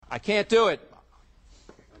I can't do it.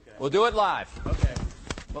 Okay. We'll do it live. Okay.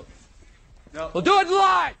 We'll do it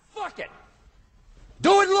live. Fuck it.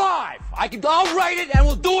 Do it live. I'll write it and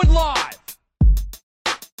we'll do it live.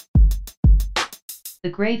 The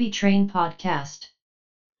Gravy Train Podcast.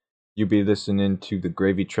 You be listening to the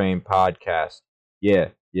Gravy Train Podcast. Yeah.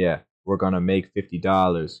 We're gonna make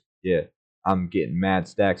 $50. Yeah. I'm getting mad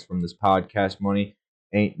stacks from this podcast money.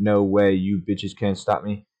 Ain't no way you bitches can't stop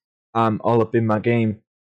me. I'm all up in my game.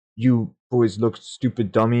 You boys look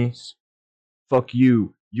stupid dummies. Fuck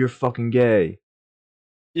you. You're fucking gay.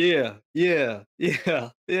 Yeah. Gravy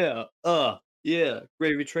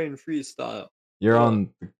Train freestyle. You're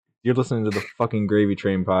listening to the fucking Gravy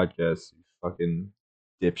Train Podcast, you fucking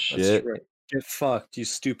dipshit. That's right. Get fucked, you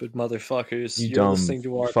stupid motherfuckers. You You're dumb listening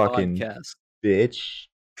to our fucking podcast. Bitch.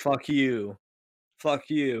 Fuck you.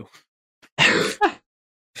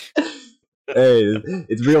 Hey,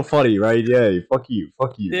 it's real funny, right? Yeah, fuck you.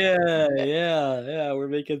 Yeah. We're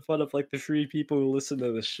making fun of like the 3 people who listen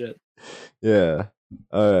to this shit. Yeah.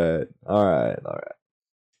 All right.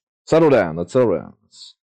 Settle down. Let's settle down.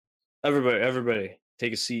 Everybody,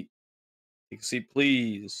 take a seat. Take a seat,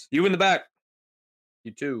 please. You in the back.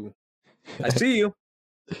 You too. I see you.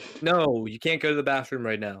 No, you can't go to the bathroom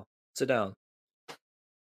right now. Sit down.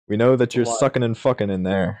 We know that you're Why? sucking and fucking in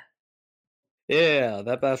there. Yeah,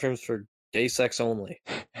 that bathroom's for gay sex only.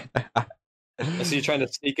 I see you trying to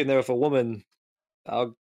sneak in there with a woman.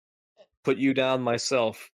 I'll put you down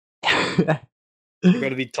myself. You're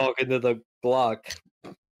gonna be talking to the block.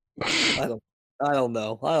 I don't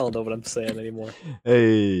know. I don't know what I'm saying anymore.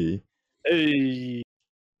 Hey.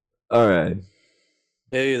 All right.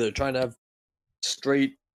 Hey, they're trying to have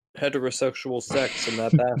straight heterosexual sex in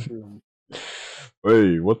that bathroom.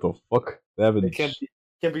 Hey, what the fuck? They're They can't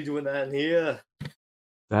be doing that in here.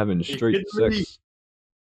 having straight kidding me? sex.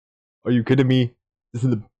 Are you kidding me? This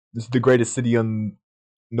is the greatest city in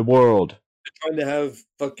the world. They're trying to have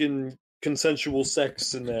fucking consensual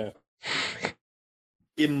sex in there.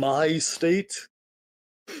 In my state?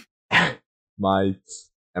 My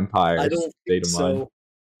empire I don't state think of so. mind.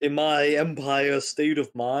 In My Empire State of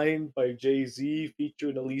Mind by Jay-Z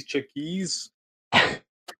featuring Alicia Keys. I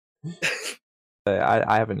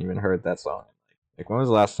haven't even heard that song. Like, when was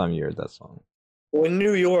the last time you heard that song? Well, in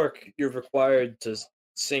New York, you're required to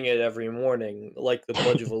sing it every morning, like the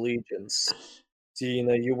Pledge of Allegiance. So,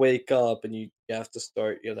 you wake up and you have to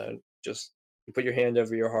start, just you put your hand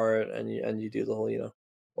over your heart and you do the whole,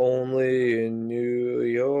 only in New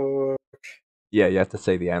York. Yeah, you have to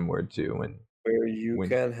say the M word too. Where you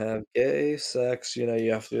can have gay sex, you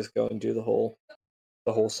have to just go and do the whole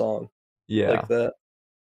song like that.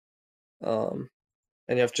 And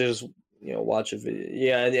you have to just watch a video.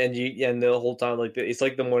 Yeah, and the whole time it's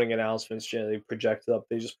like the morning announcements. They project it up.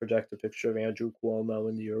 They just project a picture of Andrew Cuomo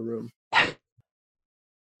into your room.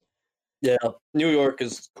 Yeah, New York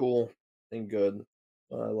is cool and good.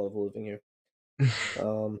 I love living here.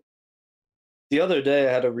 The other day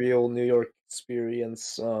I had a real New York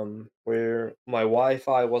experience where my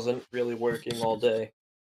Wi-Fi wasn't really working all day.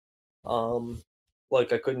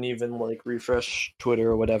 I couldn't even refresh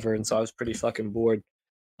Twitter or whatever, and so I was pretty fucking bored.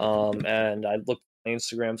 And I looked at my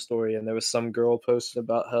Instagram story, and there was some girl posted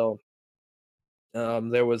about how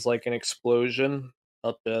there was an explosion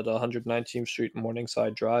up at 119th Street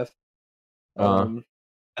Morningside Drive. I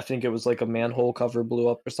think it was a manhole cover blew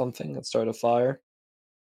up or something and started a fire.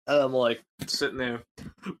 And I'm sitting there,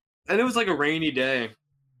 and it was a rainy day.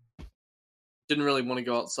 Didn't really want to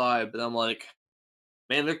go outside, but I'm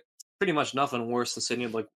man, there's pretty much nothing worse than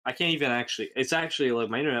sitting I can't even it's actually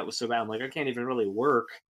my internet was so bad. I'm I can't even really work.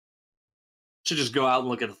 Should just go out and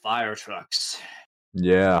look at the fire trucks.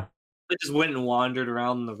 Yeah. I just went and wandered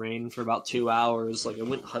around in the rain for about 2 hours. I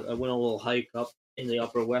went a little hike up in the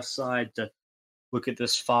Upper West Side to look at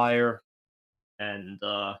this fire, and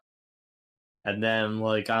then I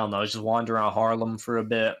don't know, just wander around Harlem for a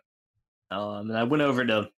bit. And I went over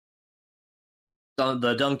to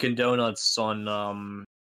the Dunkin' Donuts on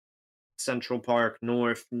Central Park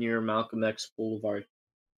North near Malcolm X Boulevard,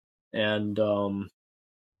 and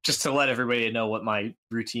just to let everybody know what my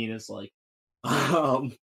routine is like.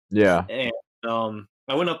 Yeah. And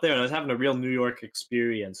I went up there and I was having a real New York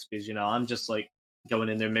experience because I'm just going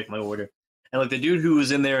in there and make my order, and the dude who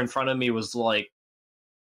was in there in front of me was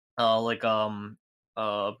Brotherhood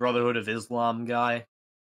of Islam guy,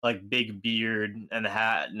 big beard and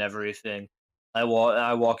hat and everything. I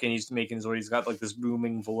walk in, he's making his order, he's got this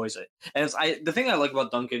booming voice, and the thing I like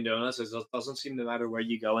about Dunkin' Donuts is it doesn't seem to matter where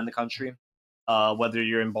you go in the country, whether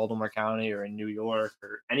you're in Baltimore County or in New York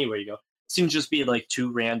or anywhere you go, seems to just be like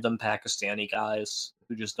two random Pakistani guys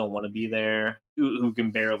who just don't want to be there, who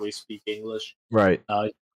can barely speak English. Right.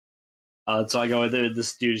 So I go there.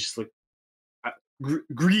 This dude's just like,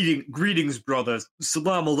 greetings, brothers.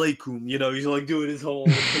 Salam alaikum. You know, he's like doing his whole.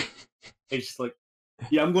 He's just like,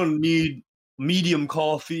 yeah, I'm gonna need medium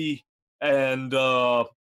coffee and yeah,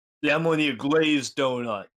 I'm gonna need a glazed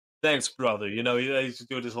donut. Thanks, brother. You know, he's just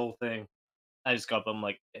doing this whole thing. I just got up. I'm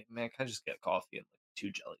like, hey, man, can I just get coffee and like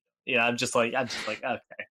 2 jelly? Yeah, I'm just like, okay.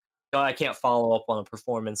 No, I can't follow up on a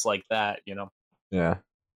performance like that. You know. Yeah.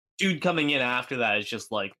 Dude coming in after that is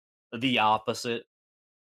just like the opposite.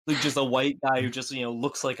 Like just a white guy who just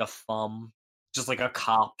looks like a thumb, just like a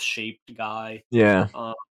cop-shaped guy. Yeah.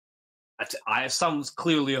 I sounds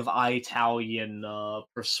clearly of Italian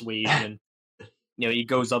persuasion. He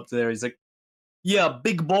goes up there. He's like, "Yeah,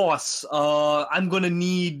 big boss. I'm gonna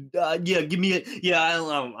need. Yeah, give me a. Yeah, I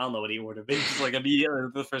don't know what he ordered. But he's just like immediately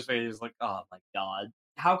the first page is like, oh my god,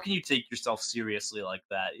 how can you take yourself seriously like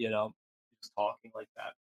that? Just talking like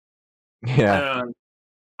that. Yeah.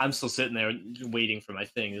 I'm still sitting there waiting for my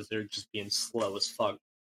thing. Is they're just being slow as fuck.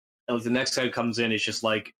 And the next guy comes in, is just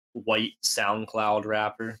like white SoundCloud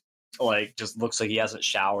rapper. Like, just looks like he hasn't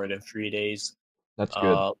showered in 3 days. That's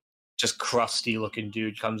good. Just crusty looking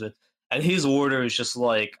dude comes in, and his order is just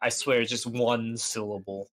like, I swear, just one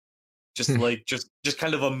syllable, just like just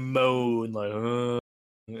kind of a moan,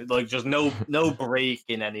 like just no break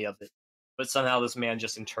in any of it. But somehow this man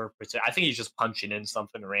just interprets it. I think he's just punching in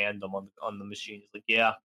something random on the machine. He's like,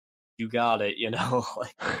 yeah, you got it,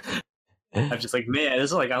 like. I'm just like, man,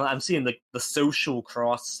 this is like, I'm seeing the social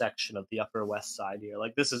cross section of the Upper West Side here.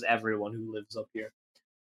 Like, this is everyone who lives up here.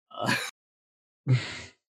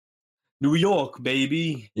 New York,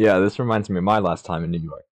 baby. Yeah, this reminds me of my last time in New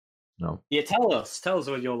York. No. Yeah, tell us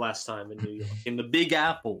what your last time in New York, in the Big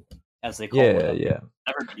Apple, as they call it. Yeah.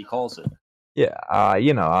 Everybody calls it. Yeah, I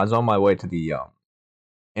was on my way to the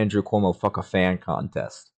Andrew Cuomo Fuck a Fan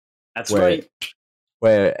contest. That's right.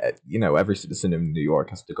 Where every citizen in New York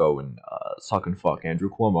has to go and suck and fuck Andrew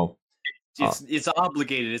Cuomo. It's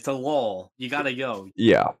obligated. It's a law. You gotta go.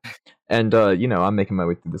 Yeah, and I'm making my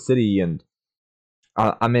way through the city, and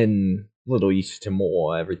I'm in Little East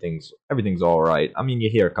Timor. Everything's all right. I mean, you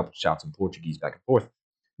hear a couple shouts in Portuguese back and forth.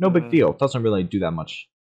 No big deal. Doesn't really do that much.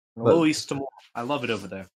 Little East Timor. I love it over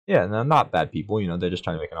there. Yeah, no, not bad people. They're just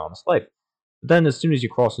trying to make an honest life. But then, as soon as you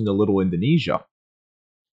cross into Little Indonesia,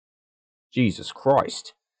 Jesus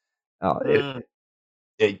Christ.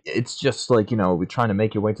 It's just like, we're trying to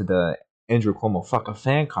make your way to the Andrew Cuomo Fuck a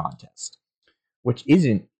Fan contest, which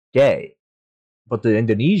isn't gay, but the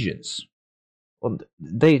Indonesians, well,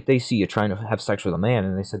 they see you trying to have sex with a man,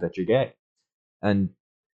 and they say that you're gay, and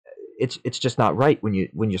it's just not right when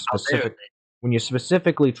you're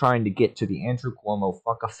specifically trying to get to the Andrew Cuomo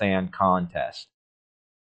Fuck a Fan contest.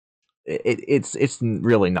 It's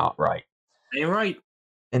really not right. It ain't right.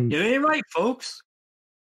 And it ain't right, folks.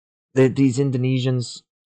 These Indonesians,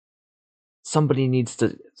 somebody needs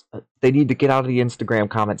to. They need to get out of the Instagram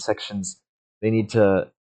comment sections. They need to.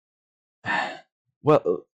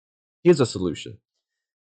 Well, here's a solution,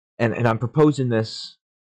 and I'm proposing this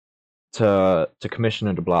to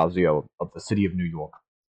Commissioner De Blasio of the city of New York,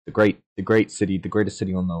 the great city, the greatest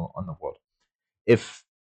city on the world. If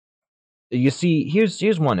you see,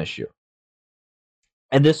 here's one issue,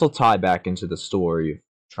 and this will tie back into the story of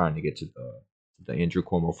trying to get to the Andrew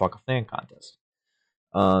Cuomo Fuck a Fan contest.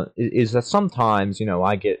 Is that sometimes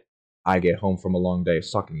I get home from a long day of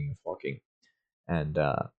sucking and fucking, and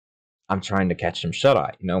I'm trying to catch some shut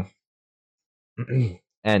eye,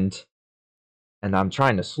 and I'm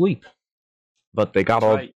trying to sleep, but they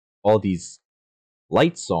got all these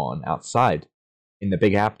lights on outside in the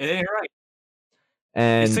Big Apple. It ain't right.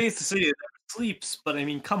 And it's safe to say it sleeps, but I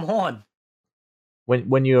mean, come on.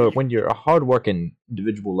 When you're a hardworking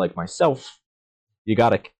individual like myself, you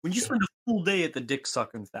gotta. When you spend a full day at the dick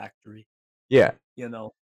sucking factory, yeah,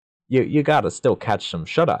 you gotta still catch some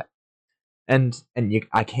shut eye, and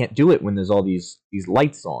I can't do it when there's all these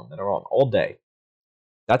lights on that are on all day.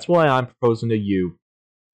 That's why I'm proposing to you,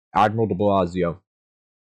 Admiral De Blasio,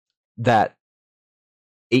 that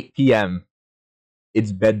 8 p.m.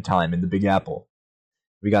 it's bedtime in the Big Apple.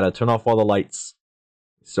 We gotta turn off all the lights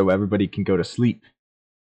so everybody can go to sleep.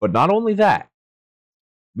 But not only that,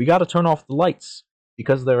 we gotta turn off the lights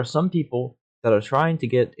because there are some people that are trying to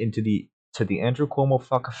get into the Andrew Cuomo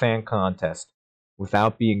Fuck a Fan contest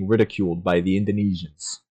without being ridiculed by the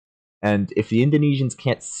Indonesians. And if the Indonesians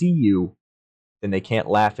can't see you, then they can't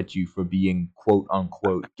laugh at you for being quote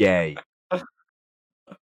unquote gay.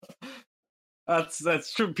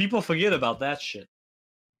 That's true. People forget about that shit.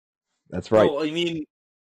 That's right. Well, I mean,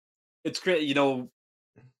 it's great.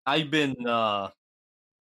 I've been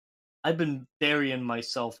I've been burying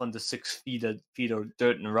myself under 6 feet of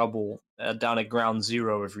dirt and rubble down at Ground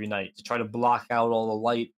Zero every night to try to block out all the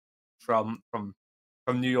light from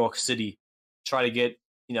New York City. Try to get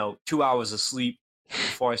 2 hours of sleep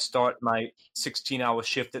before I start my 16-hour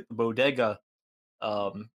shift at the bodega,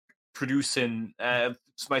 producing.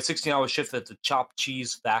 It's my 16-hour shift at the chopped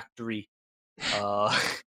cheese factory. Uh,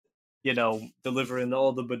 delivering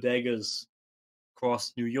all the bodegas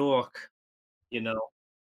across New York. You know,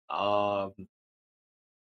 um,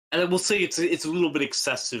 and I will say it's a little bit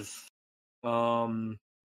excessive. And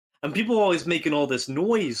people are always making all this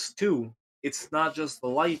noise too. It's not just the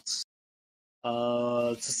lights.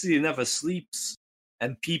 The city never sleeps,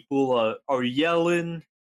 and people are yelling.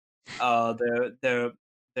 They're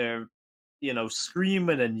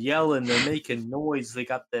screaming and yelling. They're making noise. They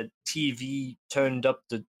got the TV turned up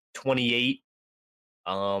to 28.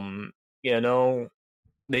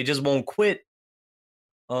 They just won't quit.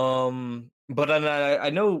 But I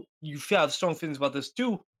know you have strong feelings about this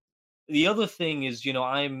too. The other thing is,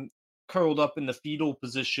 I'm curled up in the fetal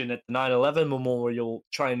position at the 9/11 memorial,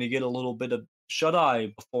 trying to get a little bit of shut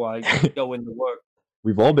eye before I go into work.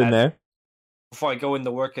 We've all been there. Before I go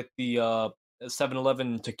into work at the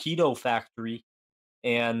 7-Eleven taquito factory,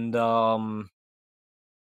 and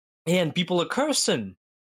people are cursing.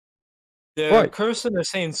 They're cursing. They're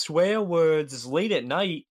saying swear words. It's late at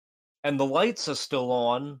night, and the lights are still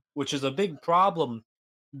on, which is a big problem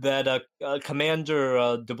that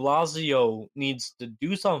Commander de Blasio needs to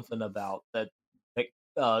do something about. That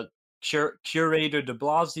Curator de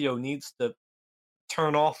Blasio needs to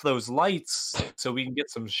turn off those lights so we can get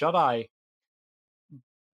some shut eye.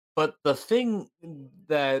 But the thing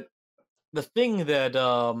that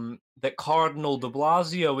that Cardinal de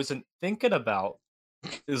Blasio isn't thinking about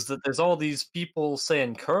is that there's all these people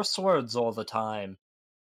saying curse words all the time,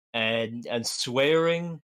 and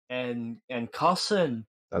swearing and cussing.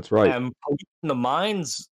 That's right. And polluting the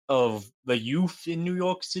minds of the youth in New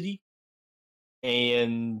York City.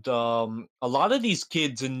 And a lot of these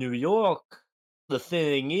kids in New York, the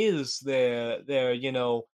thing is, they're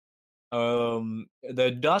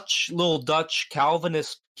little Dutch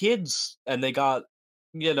Calvinist kids, and they got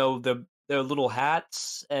their little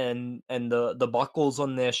hats and the buckles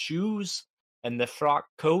on their shoes and their frock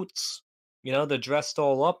coats. They're dressed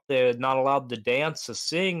all up. They're not allowed to dance or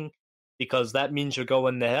sing because that means you're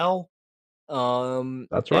going to hell.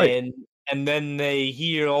 That's right. And then they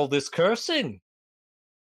hear all this cursing,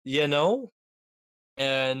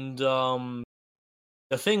 and the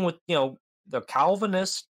thing with the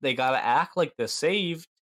Calvinists, they gotta act like they're saved,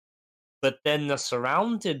 but then they're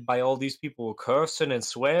surrounded by all these people cursing and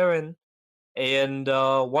swearing, and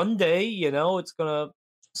one day, it's gonna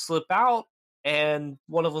slip out, and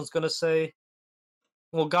one of them's gonna say,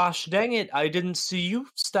 "Well, gosh dang it, I didn't see you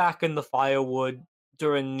stacking the firewood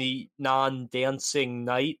during the non-dancing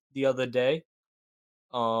night the other day."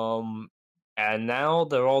 And now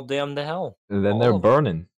they're all damned to hell. And then they're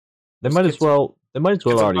burning. They might as well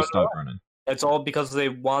already start burning. It's all because they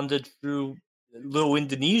wandered through little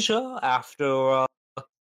Indonesia after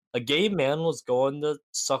a gay man was going to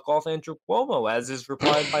suck off Andrew Cuomo, as is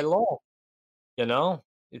required by law.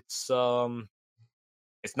 It's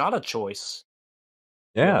not a choice.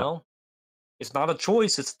 Yeah. It's not a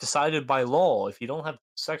choice. It's decided by law. If you don't have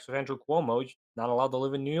sex with Andrew Cuomo, you're not allowed to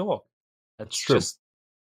live in New York. That's just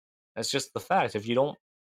the fact. If you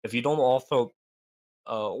don't offer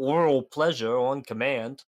oral pleasure on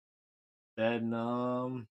command, then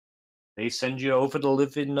they send you over to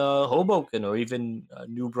live in Hoboken or even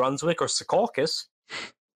New Brunswick or Secaucus,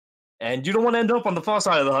 and you don't want to end up on the far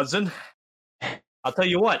side of the Hudson. I'll tell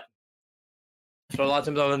you what. For a lot of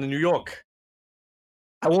times I'm in New York,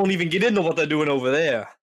 I won't even get into what they're doing over there.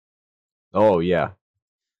 Oh yeah,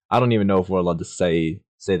 I don't even know if we're allowed to say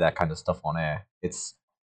that kind of stuff on air. It's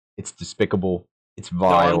despicable. It's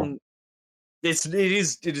vile. It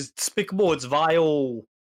is despicable. It's vile.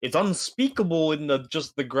 It's unspeakable in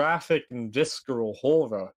the graphic and visceral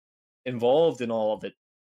horror involved in all of it.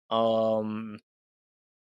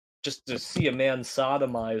 Just to see a man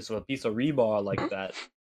sodomized with a piece of rebar like that,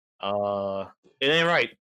 it ain't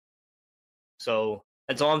right. So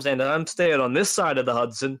that's all I'm saying. I'm staying on this side of the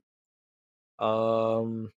Hudson.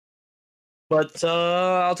 But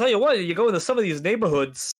I'll tell you what, you go into some of these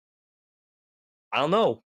neighborhoods, I don't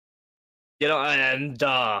know. And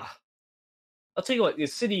I'll tell you what, the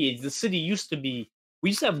city used to be, we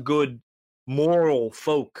used to have good moral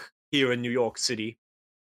folk here in New York City.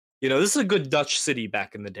 This is a good Dutch city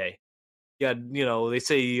back in the day. Yeah, they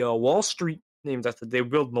say Wall Street named after. They were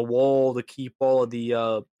building a wall to keep all of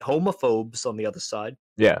the homophobes on the other side.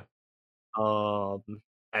 Yeah.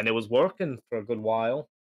 And it was working for a good while.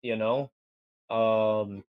 You know,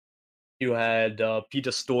 you had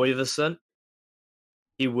Peter Stuyvesant.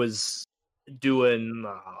 He was doing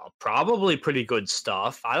probably pretty good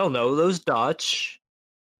stuff. I don't know, those Dutch.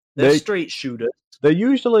 They're straight shooters. They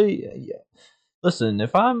usually. Yeah. Listen,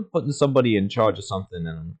 if I'm putting somebody in charge of something,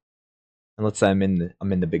 and let's say I'm in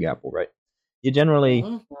the Big Apple, right? You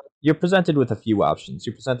generally you're presented with a few options.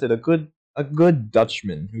 You're presented a good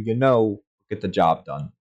Dutchman who will get the job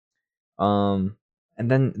done. And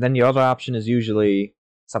then your other option is usually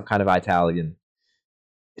some kind of Italian.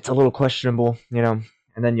 It's a little questionable, And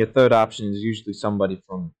then your third option is usually somebody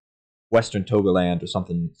from Western Togoland or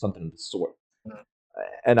something of the sort.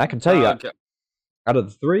 And I can tell you, out of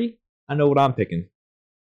the three, I know what I'm picking.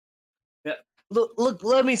 Yeah. Look.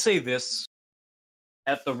 Let me say this: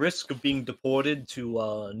 at the risk of being deported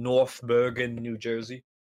to North Bergen, New Jersey,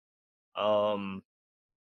 one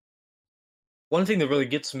thing that really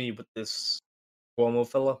gets me with this Cuomo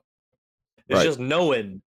fella is just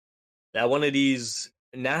knowing that one of these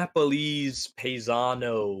Napolese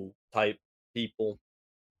paisano type people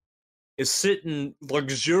is sitting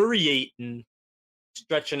luxuriating,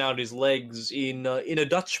 stretching out his legs in a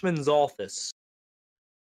Dutchman's office,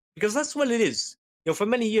 because that's what it is. For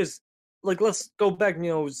many years, let's go back.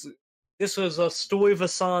 This was a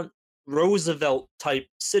Stuyvesant Roosevelt type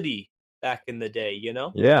city back in the day.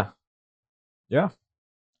 Yeah.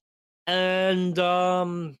 And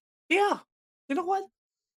yeah, you know what?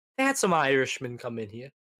 They had some Irishmen come in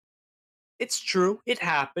here. It's true. It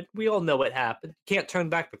happened. We all know it happened. Can't turn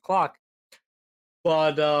back the clock.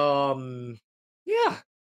 But yeah.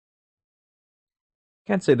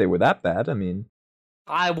 Can't say they were that bad. I mean,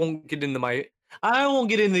 I won't get into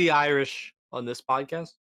the Irish on this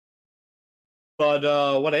podcast. But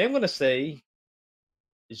what I am gonna say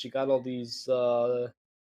is, you got all these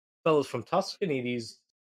fellas from Tuscany, these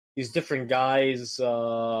different guys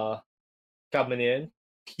coming in,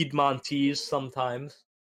 Piedmontese sometimes,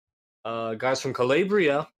 guys from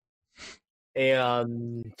Calabria,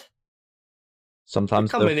 and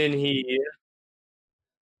sometimes they're coming in here,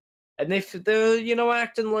 and they're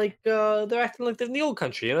acting like they're in the old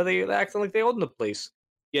country. They're acting like they own the place.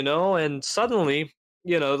 And suddenly,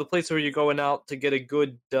 the place where you're going out to get a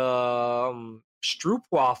good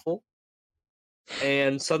stroopwafel,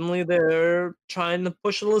 and suddenly they're trying to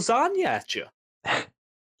push a lasagna at you.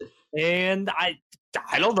 And I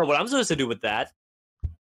don't know what I'm supposed to do with that.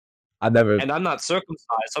 And I'm not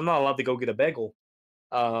circumcised, so I'm not allowed to go get a bagel.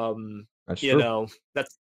 That's true.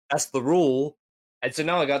 That's the rule. And so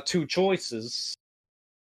now I got two choices.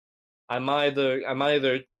 I'm either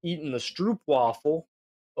eating the stroopwafel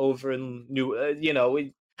over in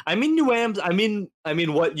I'm in New Am.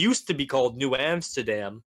 What used to be called New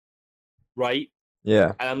Amsterdam, right?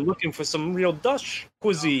 Yeah. And I'm looking for some real Dutch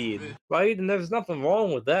cuisine, right? And there's nothing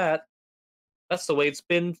wrong with that. That's the way it's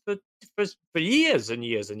been for years and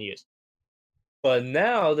years and years. But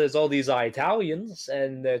now there's all these Italians,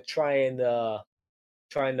 and they're trying to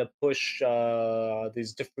push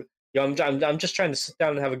these different. I'm just trying to sit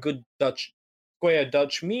down and have a good square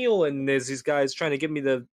Dutch meal, and there's these guys trying to get me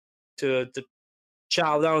to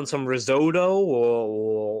chow down some risotto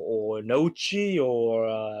or gnocchi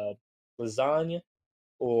or lasagna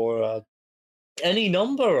or any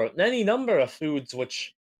number of foods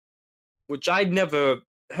which I'd never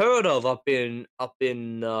heard of up in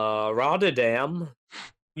Rotterdam.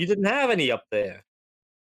 You didn't have any up there.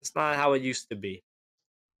 It's not how it used to be.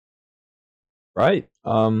 Right.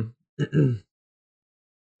 And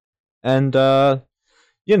I'm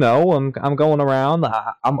going around.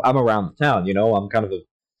 I'm around the town. I'm kind of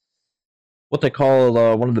what they call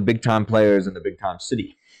one of the big time players in the big time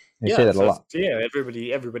city. They say that a lot. Yeah,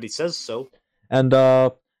 everybody says so. And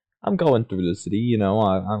I'm going through the city. I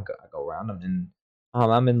go around.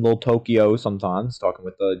 I'm in little Tokyo sometimes, talking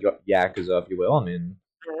with the yakuza, if you will.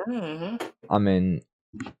 I'm in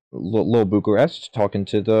little Bucharest, talking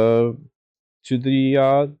to the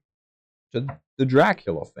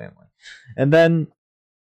Dracula family, and then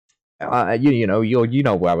you know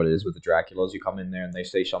how it is with the Draculas. You come in there and they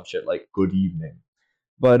say some shit like "Good evening,"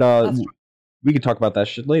 but we could talk about that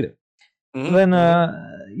shit later. Mm-hmm. Then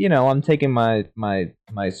I'm taking my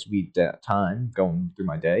sweet time going through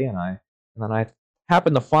my day, and then I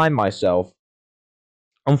happen to find myself.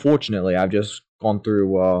 Unfortunately, I've just gone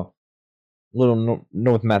through Little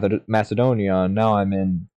North Macedonia, and now I'm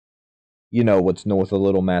in. What's north of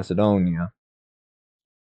Little Macedonia.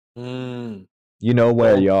 You know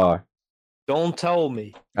where you are. Don't tell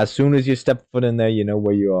me. As soon as you step foot in there, you know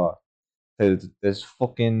where you are. There's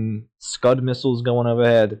fucking Scud missiles going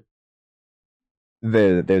overhead.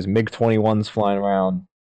 There's MiG-21s flying around.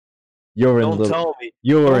 Don't tell me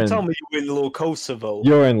you're in little Kosovo.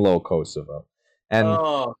 You're in Low Kosovo, and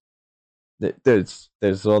Oh, there's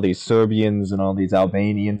all these Serbians and all these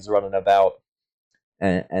Albanians running about,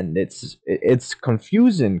 and it's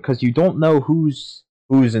confusing because you don't know who's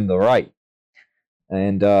in the right,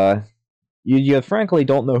 and you frankly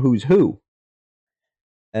don't know who's who,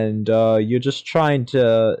 and you're just trying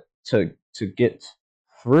to get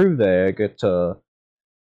through there, get to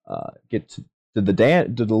to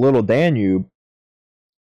the little Danube,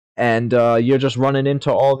 and you're just running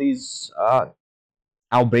into all these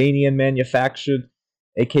Albanian manufactured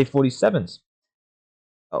AK-47s,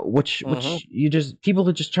 which people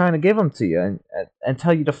are just trying to give them to you and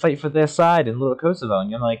tell you to fight for their side in Little Kosovo, and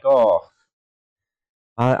you're like, oh,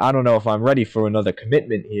 I don't know if I'm ready for another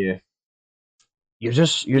commitment here. You're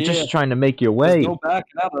just trying to make your way. There's no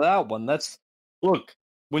backing out of that one. Look,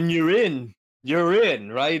 when you're in,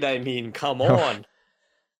 right? I mean, come on.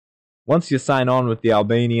 Once you sign on with the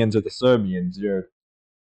Albanians or the Serbians, you're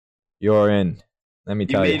in. Let me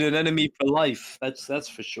tell you. You made an enemy for life. That's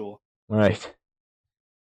for sure. Right.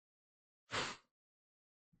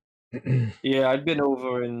 Yeah, I've been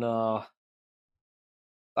over in I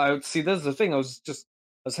see that's the thing. I was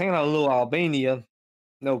hanging out in little Albania,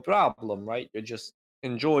 no problem, right? You're just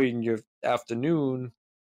enjoying your afternoon.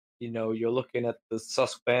 You're looking at the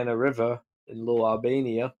Susquehanna River in little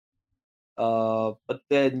Albania. But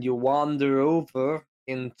then you wander over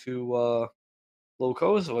into Little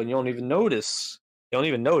Kosovo and you don't even notice.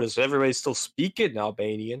 Everybody's still speaking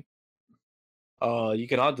Albanian. You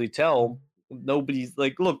can hardly tell. Nobody's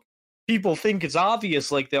like, look, people think it's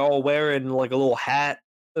obvious, like they're all wearing like a little hat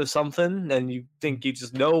or something, and you think you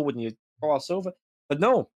just know when you cross over. But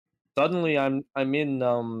no, suddenly I'm in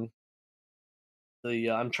I'm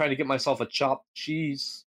trying to get myself a chopped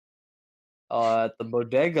cheese at the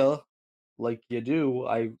bodega, like you do.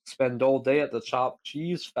 I spend all day at the chopped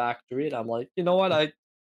cheese factory, and I'm like, you know what? I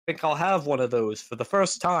think I'll have one of those for the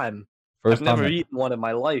first time. I've never eaten one in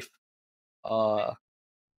my life.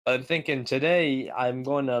 I'm thinking today I'm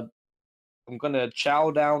gonna chow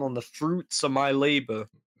down on the fruits of my labor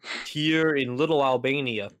here in Little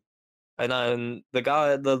Albania. And the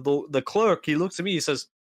guy, the clerk, he looks at me, he says,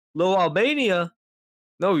 Little Albania?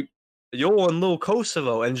 No, you're in Little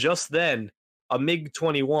Kosovo. And just then, a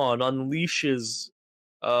MiG-21 unleashes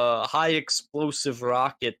high explosive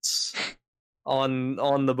rockets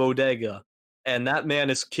on the bodega. And that man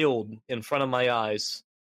is killed in front of my eyes,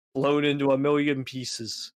 blown into a million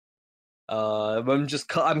pieces.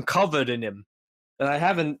 I'm covered in him, and I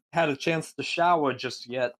haven't had a chance to shower just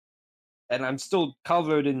yet, and I'm still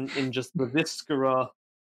covered in just the viscera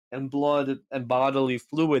and blood and bodily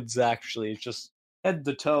fluids. Actually, it's just head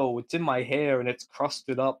to toe. It's in my hair and it's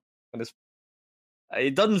crusted up, and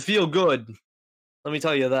it doesn't feel good. Let me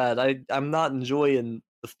tell you that. I'm not enjoying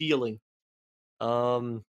the feeling.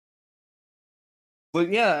 But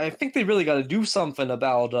yeah, I think they really got to do something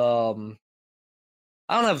about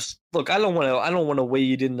I don't want to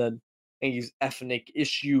wade into any ethnic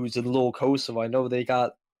issues in Little Kosovo. I know they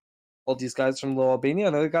got all these guys from Little Albania. I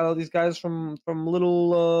know they got all these guys from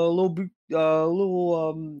little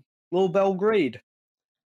Belgrade.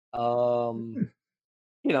 They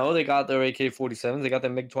got their AK-47s, they got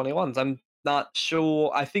their MiG-21s. I'm not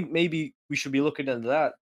sure. I think maybe we should be looking into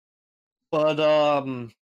that. But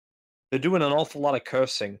they're doing an awful lot of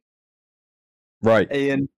cursing. Right.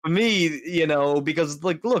 And for me, because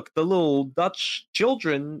like, look, the little Dutch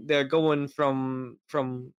children, they're going from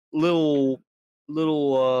little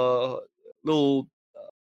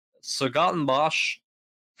Sergatenbosch,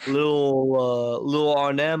 little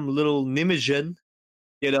Arnhem, little Nijmegen,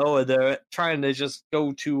 and they're trying to just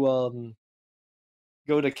go to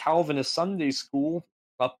Calvinist Sunday school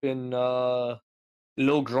up in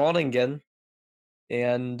Little Groningen,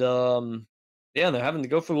 and they're having to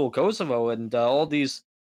go for Little Kosovo, and all these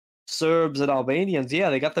Serbs and Albanians,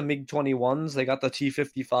 they got the MiG-21s, they got the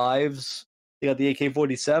T-55s, they got the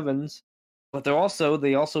AK-47s, but they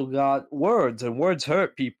also got words, and words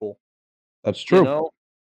hurt people. That's true.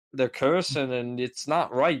 They're cursing, and it's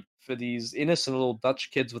not right for these innocent little Dutch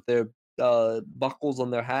kids with their buckles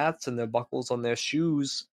on their hats and their buckles on their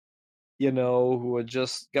shoes, who are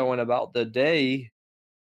just going about their day,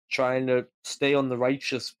 trying to stay on the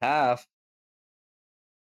righteous path.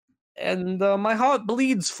 And my heart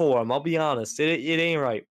bleeds for him. I'll be honest. It ain't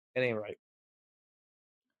right. It ain't right.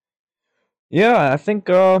 Yeah, I think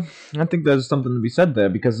there's something to be said there,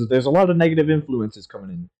 because there's a lot of negative influences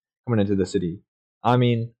coming into the city. I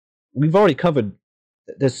mean, we've already covered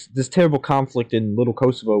this terrible conflict in Little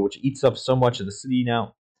Kosovo, which eats up so much of the city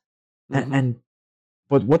now. And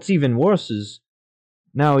but what's even worse is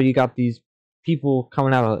now you got these people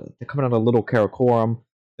coming out of Little Karakoram,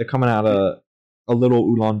 they're coming out of a Little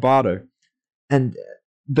Ulaanbaatar, and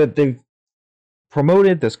that they've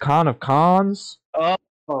promoted this Khan of Khans.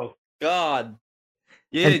 Oh God.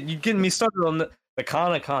 Yeah, And- you getting me started on the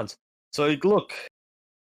Khan of Khans. So look,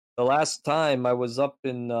 the last time I was up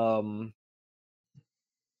in little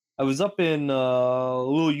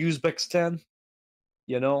Uzbekistan,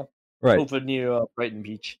 Right. over near Brighton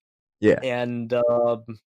Beach, Yeah. and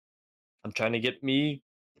I'm trying to get me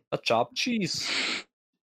a chopped cheese.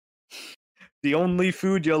 The only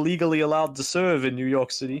food you're legally allowed to serve in New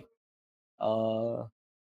York City.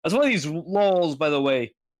 That's one of these laws, by the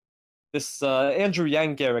way. This Andrew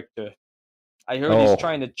Yang character, I heard he's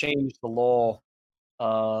trying to change the law,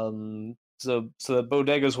 so the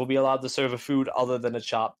bodegas will be allowed to serve a food other than a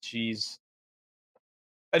chopped cheese.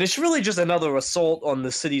 And it's really just another assault on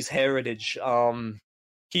the city's heritage.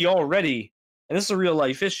 He already, and this is a real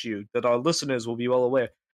life issue that our listeners will be well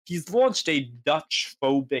aware, he's launched a Dutch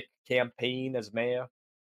phobic campaign as mayor.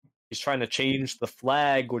 He's trying to change the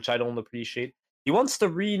flag, which I don't appreciate. He wants to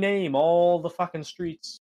rename all the fucking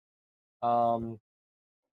streets. But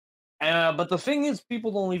the thing is,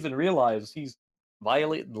 people don't even realize he's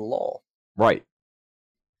violating the law. Right.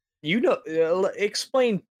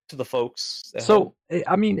 Explain to the folks. So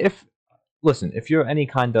I mean, if you're any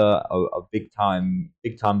kind of a big time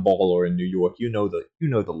baller in New York, you know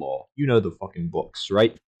the law, you know the fucking books,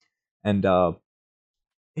 right? And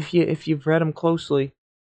if you've read them closely,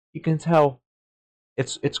 you can tell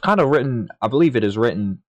it's kind of written. I believe it is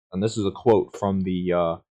written, and this is a quote from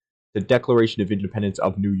the Declaration of Independence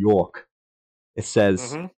of New York. It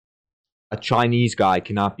says, "A Chinese guy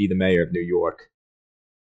cannot be the mayor of New York."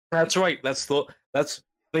 That's right.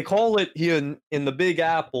 They call it here in the Big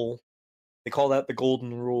Apple. They call that the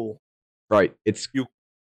Golden Rule. Right. It's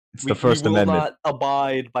the First Amendment. We will not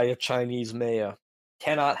abide by a Chinese mayor.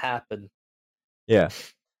 Cannot happen. Yeah,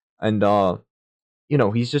 and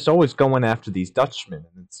he's just always going after these Dutchmen,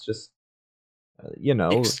 and it's just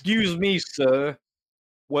Excuse me, sir.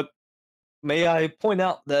 What? May I point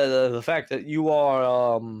out the fact that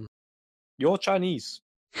you're Chinese.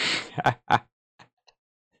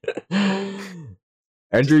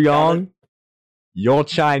 Andrew Yang, you're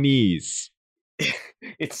Chinese.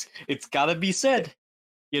 It's gotta be said.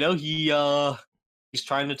 He's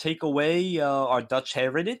trying to take away our Dutch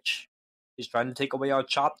heritage. He's trying to take away our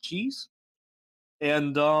chopped cheese.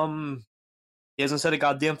 And he hasn't said a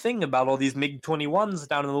goddamn thing about all these MiG-21s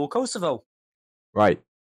down in Little Kosovo. Right.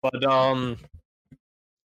 But I'll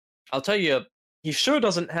tell you, he sure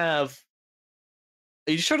doesn't have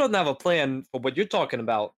a plan for what you're talking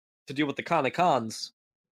about to deal with the Khan of Khans.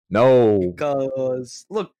 No. Because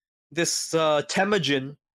look, this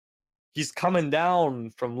Temujin, he's coming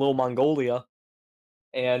down from Little Mongolia,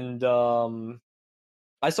 and I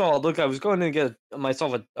was going to get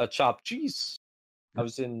myself a chopped cheese. I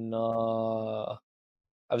was in little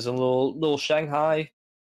Shanghai,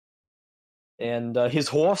 and his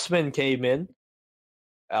horseman came in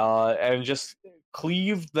and just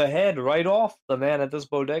cleaved the head right off the man at this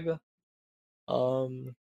bodega.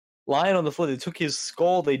 Lying on the floor, they took his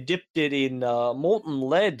skull, they dipped it in molten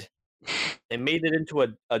lead, they made it into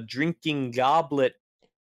a drinking goblet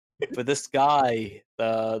for this guy,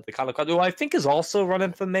 the kind of who I think is also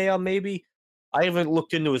running for mayor. Maybe I haven't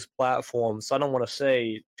looked into his platform, so I don't want to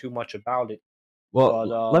say too much about it. Well,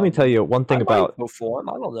 but, let me tell you one thing about go for him.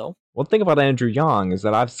 I don't know. One thing about Andrew Yang is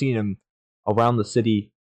that I've seen him around the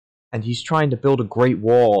city, and he's trying to build a great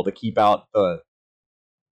wall to keep out the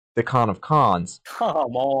Khan of Khans.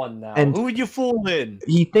 Come on now, and who are you fooling?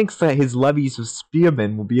 He thinks that his levies of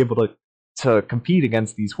spearmen will be able to compete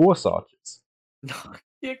against these horse archers.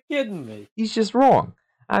 You're kidding me. He's just wrong.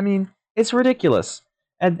 I mean, it's ridiculous.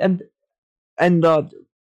 And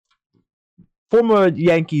former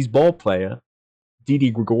Yankees ball player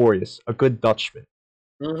Didi Gregorius, a good Dutchman,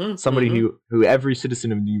 somebody who every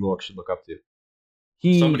citizen of New York should look up to.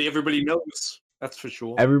 Somebody everybody knows. That's for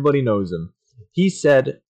sure. Everybody knows him. He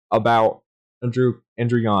said about Andrew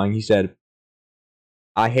Yang, he said,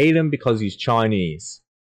 "I hate him because he's Chinese."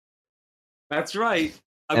 That's right.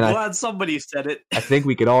 I'm glad somebody said it. I think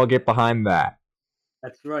we could all get behind that.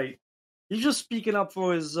 That's right. He's just speaking up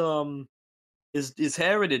for his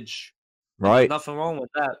heritage. Right. There's nothing wrong with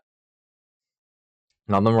that.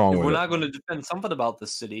 Nothing wrong with it. We're not going to defend something about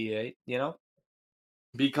this city,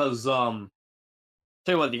 because tell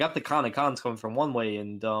you what, you got the Khan of Khans coming from one way,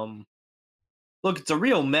 and look, it's a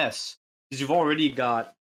real mess because you've already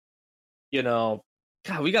got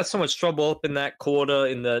God, we got so much trouble up in that quarter,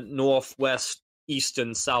 in the northwest,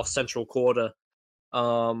 eastern, south central quarter. We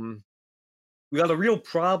got a real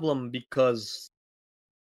problem because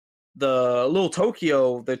the little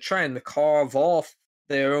Tokyo, they're trying to carve off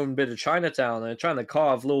their own bit of Chinatown. They're trying to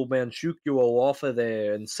carve little Manchukuo off of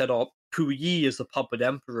there and set up Puyi as the puppet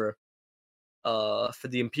emperor for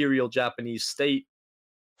the imperial Japanese state.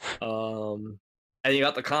 And you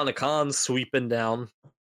got the Khan sweeping down.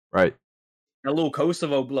 Right. A little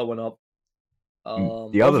Kosovo blowing up.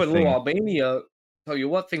 The other over in thing, little Albania, tell you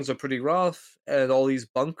what, things are pretty rough, and all these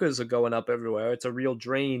bunkers are going up everywhere. It's a real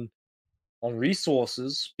drain on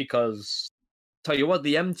resources because, tell you what,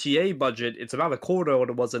 the MTA budget, it's about a quarter of what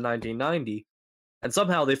it was in 1990, and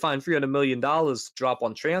somehow they find $300 million to drop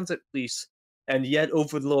on transit police, and yet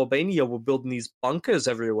over in little Albania, we're building these bunkers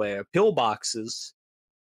everywhere, pillboxes.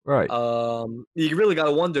 right? You really got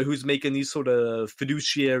to wonder who's making these sort of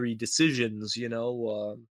fiduciary decisions, I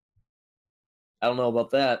don't know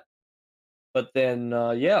about that. But then,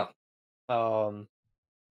 yeah.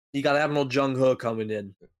 You got Admiral Jung He coming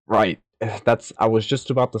in. Right. I was just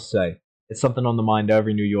about to say. It's something on the mind of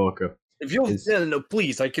every New Yorker. If you're, no,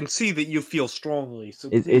 please, I can see that you feel strongly. So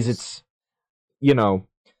it's,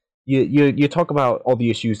 you talk about all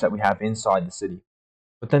the issues that we have inside the city,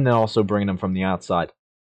 but then they're also bringing them from the outside.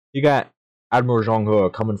 You got Admiral Zhang He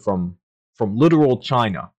coming from literal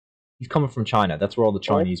China. He's coming from China. That's where all the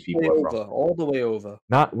Chinese people are from. All the way over.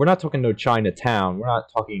 We're not talking no Chinatown. We're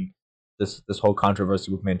not talking this whole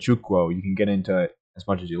controversy with Manchukuo. You can get into it as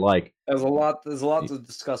much as you like. There's a lot to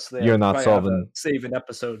discuss there. You're not solving. Save an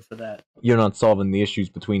episode for that. You're not solving the issues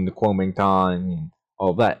between the Kuomintang and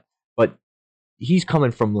all that. But he's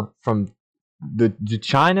coming from the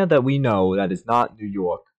China that we know that is not New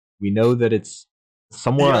York. We know that it's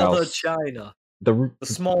somewhere else. The other China. The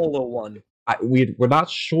smaller one. We're not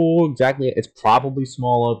sure exactly. It's probably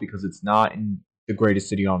smaller because it's not in the greatest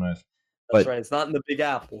city on earth. That's right. It's not in the Big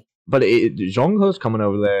Apple. But Zhang He's coming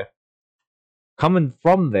over there, coming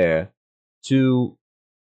from there to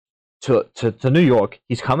New York.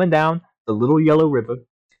 He's coming down the Little Yellow River,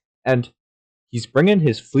 and he's bringing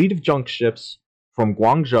his fleet of junk ships from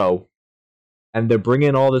Guangzhou, and they're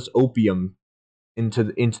bringing all this opium into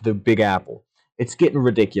the Big Apple. It's getting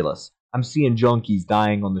ridiculous. I'm seeing junkies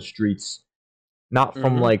dying on the streets, not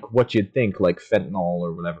from like what you'd think, like fentanyl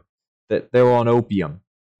or whatever. That they're on opium.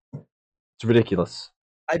 It's ridiculous.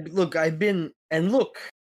 I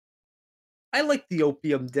like the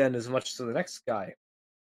opium den as much as the next guy.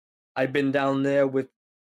 I've been down there with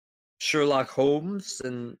Sherlock Holmes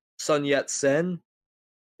and Sun Yat-sen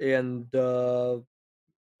and Sung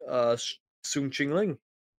Ching-ling.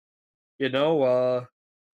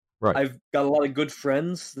 Right. I've got a lot of good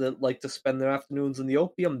friends that like to spend their afternoons in the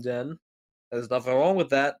opium den. There's nothing wrong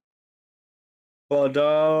with that. But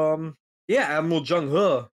yeah, Admiral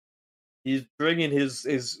Zhang He, he's bringing his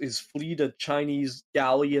fleet of Chinese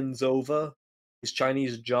galleons over, his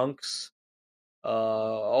Chinese junks,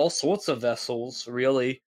 all sorts of vessels,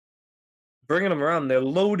 really. Bringing them around. They're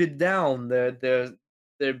loaded down. They're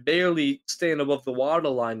barely staying above the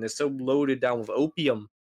waterline. They're so loaded down with opium.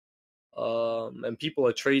 And people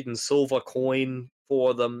are trading silver coin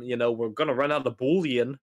for them. We're gonna run out of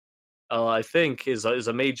bullion. I think is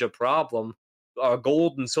a major problem. Our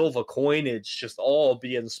gold and silver coinage just all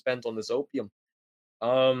being spent on this opium.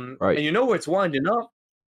 Right. And where it's winding up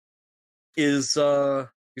is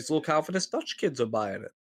these little Calvinist Dutch kids are buying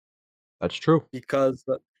it. That's true. Because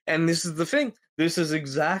and this is the thing. This is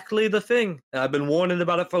exactly the thing. And I've been warning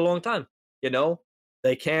about it for a long time.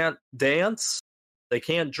 They can't dance. They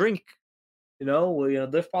can't drink.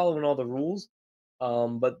 They're following all the rules.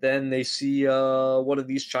 But then they see one of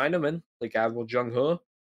these Chinamen, like Admiral Zhang He.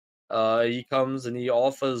 He comes and he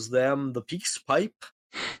offers them the peace pipe.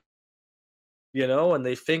 And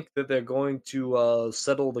they think that they're going to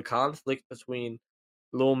settle the conflict between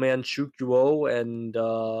Little Manchukuo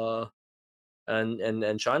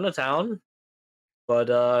and Chinatown. But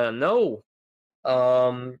no.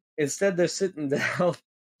 Instead they're sitting down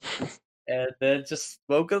and they're just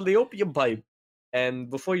smoking the opium pipe. And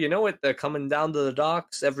before you know it, they're coming down to the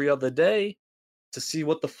docks every other day to see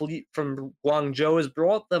what the fleet from Guangzhou has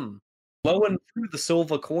brought them. Blowing through the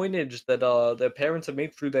silver coinage that their parents have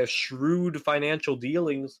made through their shrewd financial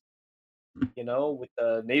dealings, with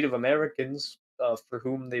the Native Americans for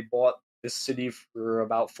whom they bought this city for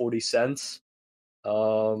about 40 cents.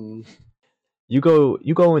 You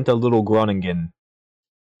go into Little Groningen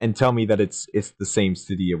and tell me that it's the same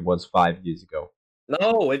city it was 5 years ago.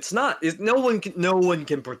 No, it's not. No one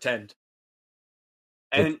can pretend.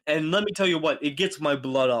 And let me tell you what, it gets my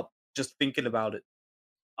blood up just thinking about it.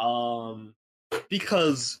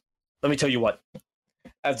 Because let me tell you what,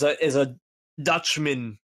 as a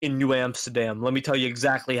Dutchman in New Amsterdam, let me tell you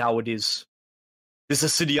exactly how it is. This is a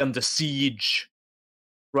city under siege,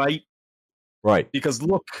 right? Right. Because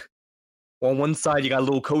look, on one side you got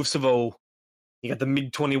little Kosovo, you got the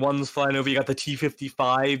MiG-21s flying over, you got the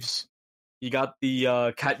T-55s, you got the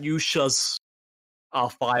Katyushas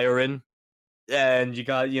firing, and you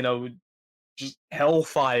got, just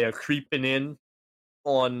hellfire creeping in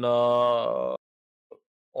on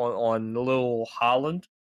little Holland,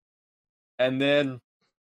 and then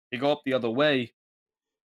you go up the other way,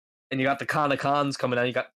 and you got the Kanakans coming out.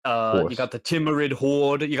 You got the Timurid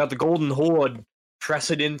Horde. You got the Golden Horde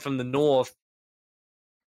pressing in from the north.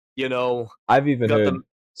 I've even got heard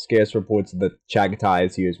scarce reports of the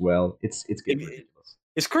Chagatai here as well. It's getting ridiculous.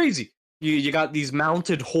 It's crazy. You got these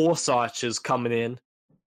mounted horse archers coming in,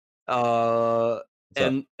 and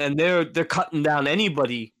they're cutting down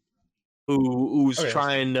anybody who's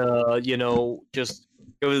trying to just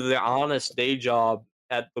go to their honest day job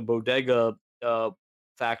at the bodega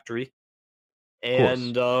factory,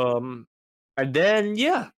 and then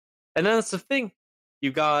that's the thing.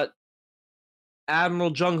 You got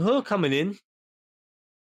Admiral Jung Ho coming in,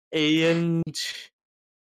 and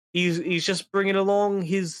he's just bringing along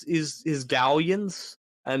his galleons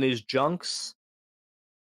and his junks,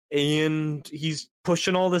 and he's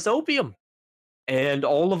pushing all this opium, and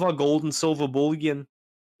all of our gold and silver bullion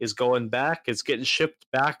is going back. It's getting shipped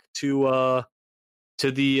back to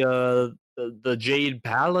the Jade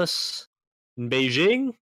Palace in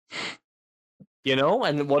Beijing.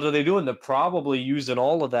 And what are they doing? They're probably using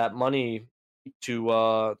all of that money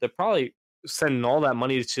to they're probably sending all that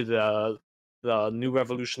money to the new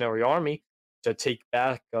Revolutionary Army to take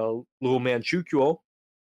back Little Manchukuo.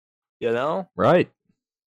 Right.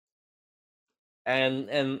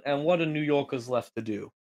 And what are New Yorkers left to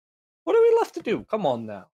do? What are we left to do? Come on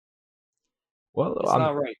now. Well, it's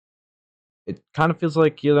not right. It kind of feels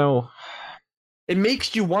like, it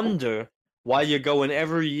makes you wonder why you're going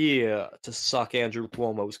every year to suck Andrew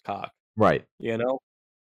Cuomo's cock. Right. This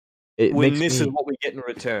is what we get in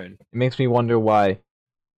return. It makes me wonder why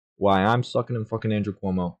I'm sucking and fucking Andrew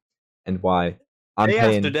Cuomo, and why I'm day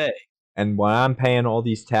paying after day, and why I'm paying all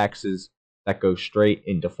these taxes that go straight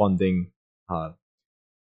into funding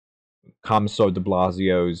Commissar de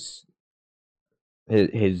Blasio's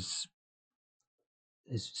his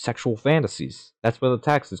sexual fantasies. That's where the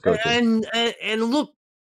taxes go to. And look,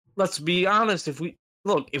 let's be honest. If we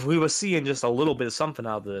were seeing just a little bit of something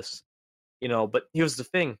out of this, but here's the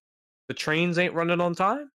thing: the trains ain't running on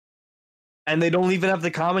time, and they don't even have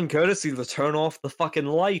the common courtesy to turn off the fucking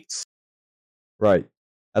lights. Right.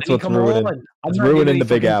 That's what's ruining. It's ruining the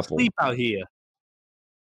Big Apple. Sleep out here.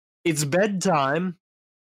 It's bedtime,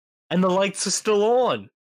 and the lights are still on.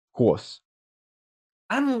 Of course.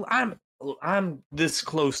 I'm this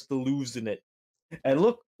close to losing it. And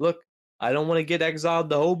look, I don't want to get exiled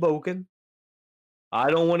to Hoboken.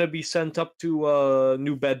 I don't want to be sent up to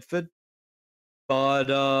New Bedford.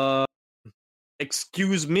 But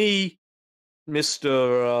excuse me,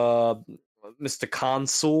 Mr.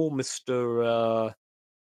 Consul, Mr.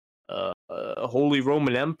 Holy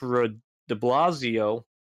Roman Emperor de Blasio.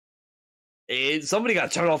 Somebody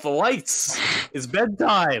got to turn off the lights. It's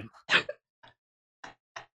bedtime.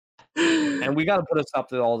 And we got to put a stop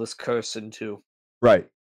to all this cursing too. Right.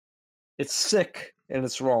 It's sick and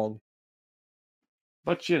it's wrong.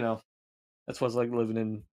 But that's what's like living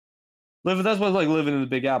in the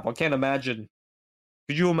Big Apple. I can't imagine.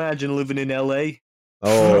 Could you imagine living in LA?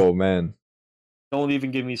 Oh man. Don't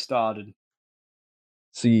even get me started.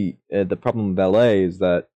 See, the problem with LA is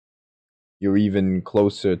that you're even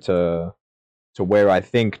closer to where I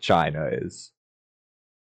think China is.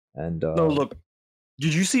 And no, look.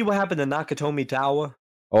 Did you see what happened to Nakatomi Tower?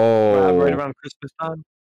 Oh, right around Christmas time.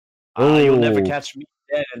 You'll never catch me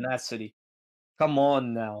dead in that city. Come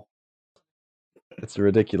on now. It's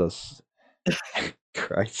ridiculous.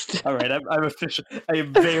 Christ. All right, I'm official. I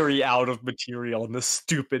am very out of material on this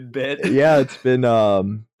stupid bit. Yeah, it's been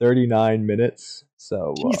 39 minutes.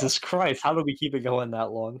 So Jesus Christ, how do we keep it going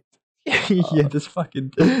that long? Yeah, this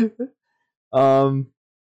fucking yeah,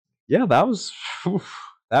 that was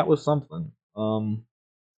something.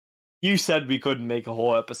 You said we couldn't make a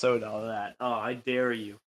whole episode out of that. Oh, I dare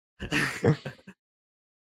you.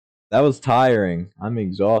 That was tiring. I'm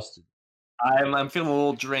exhausted. I'm feeling a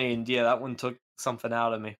little drained. Yeah, that one took something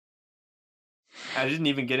out of me. I didn't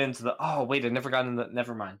even get into the. Oh wait, I never got into.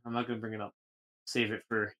 Never mind. I'm not gonna bring it up. Save it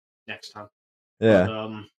for next time. Yeah.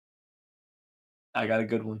 But, I got a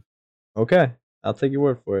good one. Okay, I'll take your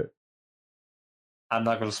word for it. I'm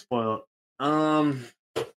not gonna spoil it.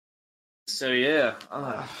 So yeah,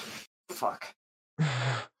 fuck.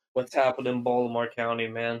 What's happened in Baltimore County,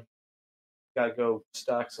 man? Gotta go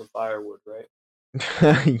stack some firewood, right?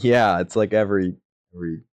 Yeah, it's like every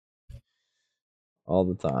all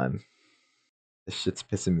the time. This shit's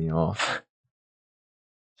pissing me off.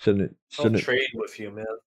 Shouldn't I'll shouldn't trade with you, man.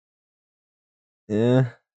 Yeah.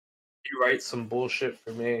 You write some bullshit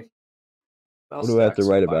for me. I'll What do I have stack to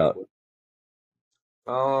some write about?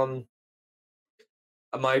 firewood.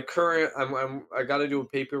 My current, I got to do a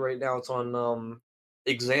paper right now. It's on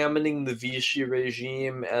examining the Vichy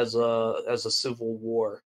regime as a civil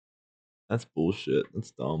war. That's bullshit.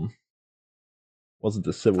 That's dumb. Wasn't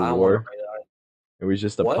the Civil I don't want to War. write that. It was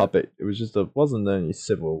just a What? puppet. It was just a wasn't any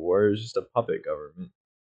civil war. It was just a puppet government.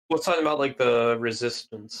 What's talking about like the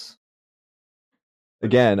resistance?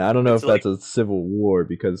 Again, I don't know It's if like that's a civil war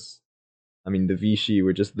because I mean the Vichy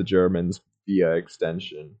were just the Germans via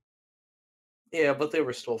extension. yeah, but they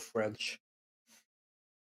were still French.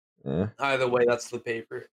 Yeah. Either way, that's the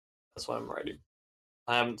paper. That's what I'm writing.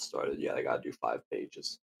 I haven't started yet. I gotta do 5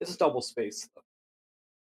 pages. It's double spaced though.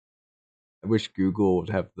 I wish Google would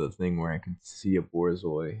have the thing where I can see a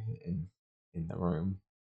borzoi in the room.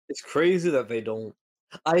 It's crazy that they don't.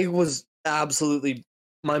 I was absolutely.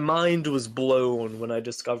 My mind was blown when I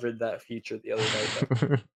discovered that feature the other night.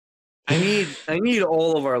 Though. I need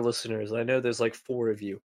all of our listeners. I know there's like 4 of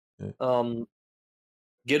you.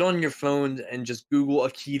 Get on your phone and just Google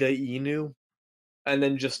Akita Inu, and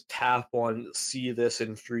then just tap on "see this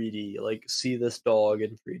in 3D," like see this dog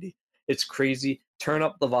in 3D. It's crazy. Turn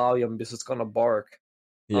up the volume because it's gonna bark.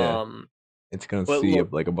 Yeah, Um, it's gonna but see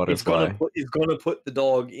look, like a butterfly. it's gonna put the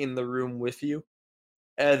dog in the room with you,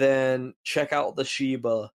 and then check out the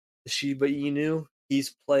Shiba Inu.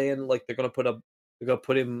 He's playing like they're gonna put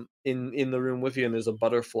him in the room with you, and there's a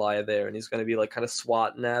butterfly there, and he's gonna be like kind of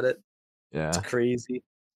swatting at it. It's Yeah, crazy.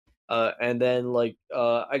 And then like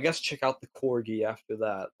I guess check out the corgi after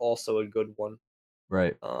that. Also a good one.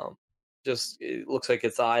 right. Just it looks like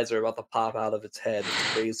its eyes are about to pop out of its head.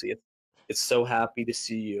 It's crazy. It's so happy to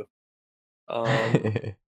see you.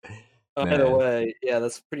 Um, Either Man, way, yeah,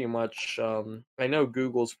 that's pretty much. I know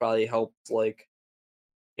Google's probably helped, like,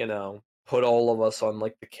 put all of us on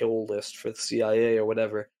like the kill list for the CIA or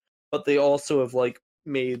whatever. But they also have like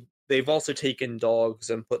they've also taken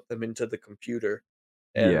dogs and put them into the computer,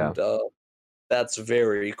 yeah, and that's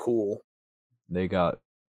very cool. they got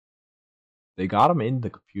they got him in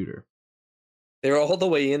the computer. They're all the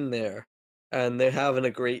way in there, and they're having a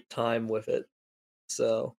great time with it.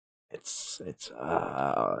 So It's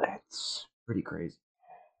pretty crazy.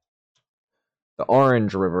 The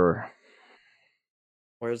Orange River.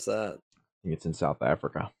 where's that? I think it's in South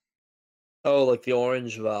Africa. Oh, like the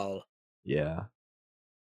Orange Val. Yeah.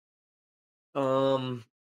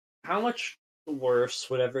 How much worse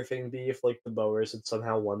would everything be if like the Boers had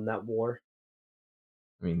somehow won that war?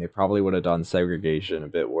 I mean, they probably would have done segregation a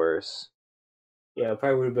bit worse. Yeah, it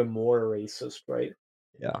probably would have been more racist, right?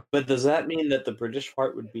 Yeah. But does that mean that the British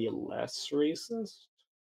part would be less racist?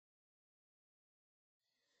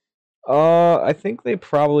 I think they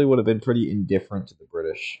probably would have been pretty indifferent to the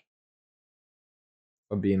British.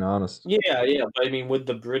 If I'm being honest. Yeah, yeah, but I mean, would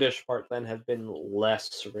the British part then have been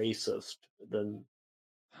less racist than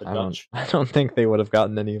the Dutch? I don't think they would have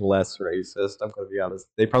gotten any less racist. I'm gonna be honest.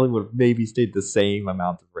 They probably would have maybe stayed the same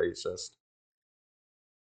amount of racist.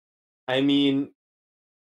 I mean,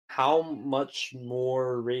 how much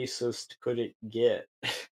more racist could it get?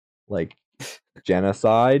 Like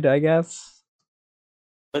genocide, I guess.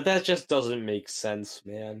 But that just doesn't make sense,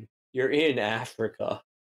 man. You're in Africa.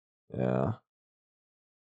 Yeah.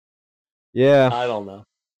 Yeah. I don't know.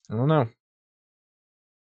 I don't know.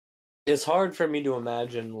 It's hard for me to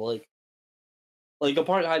imagine like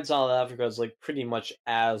apartheid South Africa is like pretty much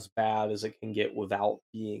as bad as it can get without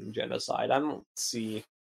being genocide. I don't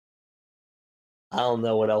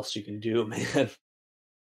know what else you can do, man.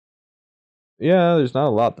 Yeah, there's not a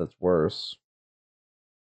lot that's worse.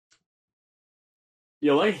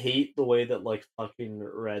 I hate the way that like fucking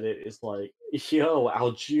Reddit is like, yo,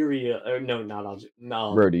 Algeria, or no, not Algeria,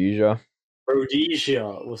 no, Rhodesia. Rhodesia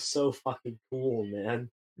was so fucking cool, man.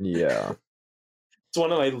 Yeah. It's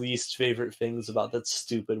one of my least favorite things about that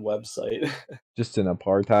stupid website. Just an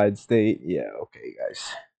apartheid state. Yeah, okay,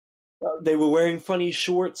 guys. They were wearing funny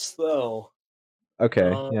shorts though.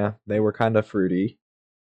 Okay, yeah, they were kind of fruity.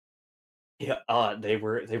 Yeah, they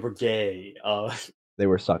were gay. They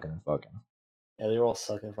were sucking and fucking. Yeah, they were all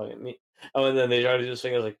sucking fucking me. Oh, and then they tried to do this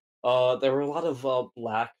thing. I was like, there were a lot of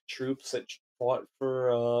black troops that fought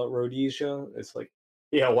for Rhodesia. It's like,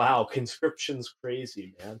 yeah, wow, conscription's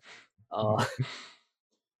crazy, man.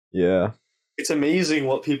 Yeah. It's amazing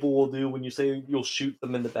what people will do when you say you'll shoot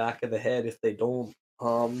them in the back of the head if they don't.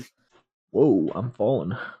 Whoa, I'm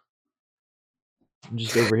falling. I'm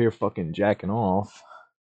just over here fucking jacking off.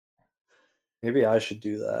 Maybe I should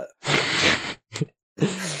do that.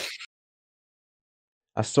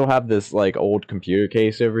 I still have this like old computer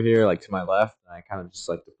case over here, like to my left, and I kind of just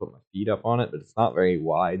like to put my feet up on it, but it's not very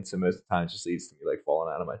wide, so most of the time it just leads to me like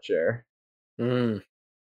falling out of my chair. Hell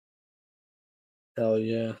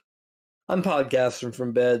yeah. I'm podcasting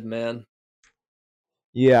from bed, man.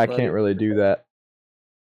 Yeah, I can't really do that.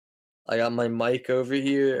 I got my mic over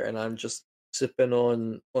here, and I'm just sipping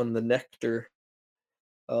on the nectar.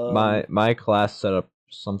 My class setup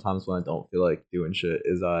sometimes when I don't feel like doing shit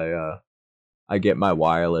is I get my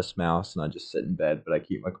wireless mouse and I just sit in bed, but I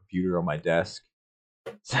keep my computer on my desk.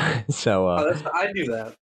 So I do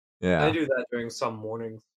that. yeah. I do that during some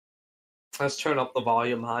mornings. I just turn up the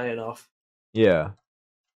volume high enough. Yeah.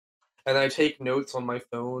 And I take notes on my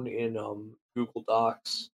phone in Google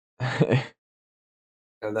Docs. And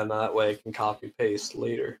then that way I can copy paste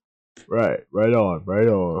later. Right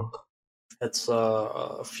on. That's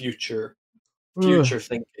future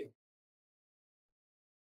thinking.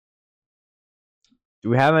 Do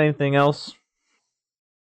we have anything else?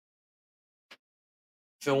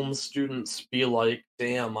 Film students be like,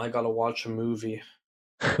 damn, I gotta watch a movie.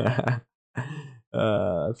 That's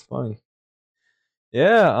funny.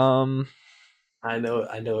 Yeah, I know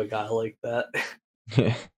a guy like that.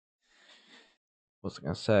 What's I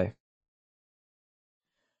gonna say?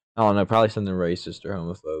 I don't know, probably something racist or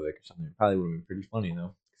homophobic or something. Probably would have been pretty funny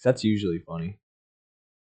though. 'Cause that's usually funny.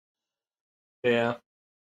 Yeah.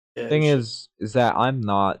 Thing is that I'm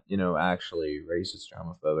not, actually racist or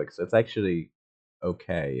homophobic, so it's actually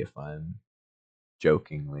okay if I'm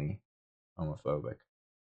jokingly homophobic.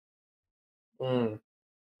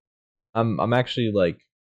 I'm actually like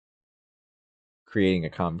creating a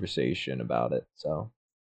conversation about it, so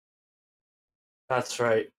that's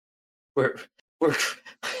right. We're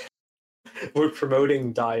we're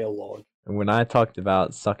promoting dialogue. And when I talked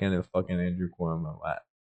about sucking the fucking Andrew Cuomo,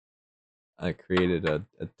 I created a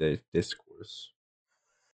discourse.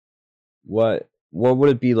 What would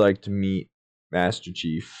it be like to meet Master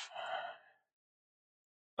Chief?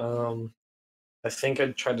 I think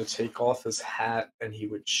I'd try to take off his hat and he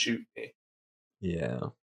would shoot me. Yeah.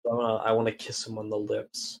 I want to kiss him on the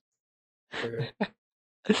lips for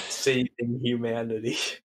saving humanity.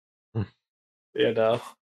 You know.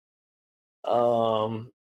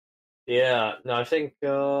 Yeah. No, I think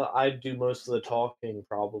I'd do most of the talking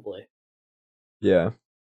probably. Yeah.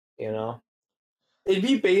 You know, it'd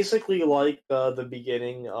be basically like the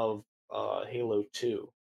beginning of Halo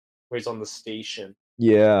 2, where he's on the station.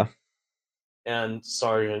 Yeah. And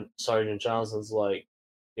Sergeant Johnson's like,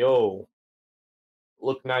 "Yo,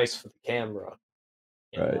 look nice for the camera,"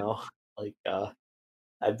 you Right. know. Like,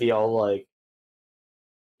 I'd be all like,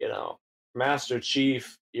 "Master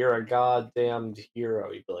Chief, you're a goddamned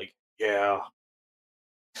hero." He'd be like, "Yeah."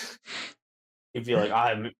 He'd be like,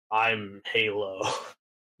 "I'm Halo."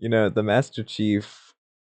 The Master Chief.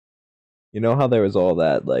 You know how there was all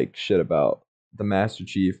that like shit about the Master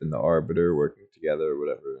Chief and the Arbiter working together or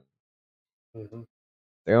whatever. Mm-hmm.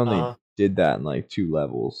 They only did that in like 2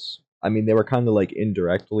 levels. I mean, they were kind of like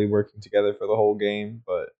indirectly working together for the whole game,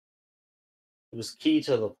 but it was key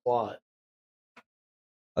to the plot.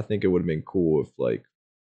 I think it would have been cool if, like,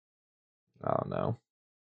 I don't know.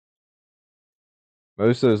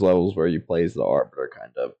 Most of those levels where you play as the Arbiter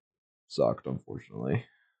kind of sucked, unfortunately.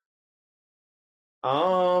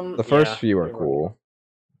 The first few are cool. Right.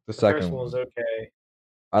 The second first one was okay.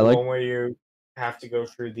 I the like one where you have to go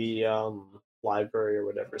through the library or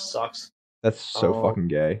whatever sucks. That's so fucking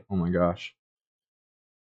gay. Oh my gosh.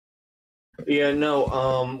 Yeah,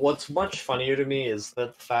 no, what's much funnier to me is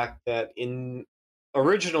the fact that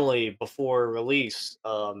originally before release,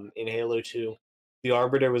 in Halo 2, the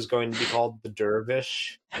Arbiter was going to be called the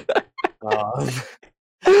Dervish. You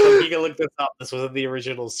can look this up. This was in the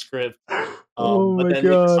original script. But then they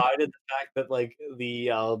decided the fact that like the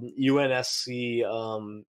UNSC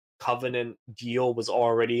Covenant deal was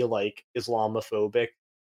already like Islamophobic.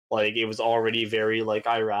 Like it was already very like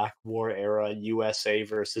Iraq War era USA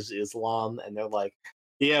versus Islam, and they're like,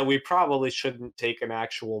 yeah, we probably shouldn't take an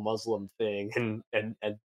actual Muslim thing and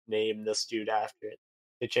name this dude after it.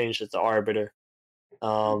 They changed it to Arbiter.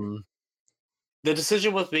 The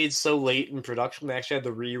decision was made so late in production they actually had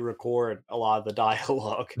to re-record a lot of the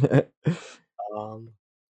dialogue.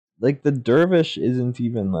 Like the Dervish isn't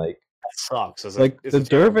even like that sucks. The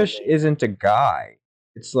Dervish isn't a guy.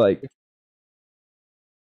 It's like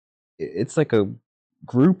a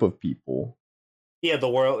group of people. Yeah, the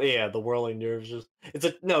whirling nerves. It's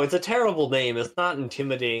a terrible name. It's not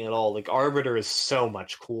intimidating at all. Like Arbiter is so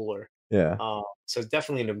much cooler. Yeah. So it's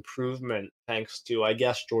definitely an improvement thanks to, I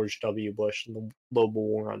guess, George W. Bush and the global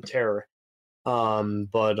war on terror.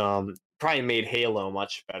 But probably made Halo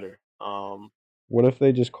much better. What if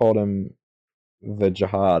they just called him the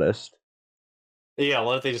jihadist? Yeah,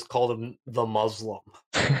 what if they just called him the Muslim?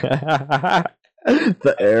 The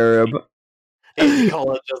Arab. And you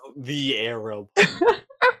call it just the Arab.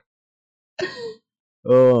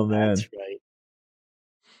 Oh man. That's right.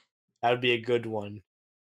 That'd be a good one.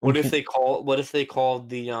 What if they called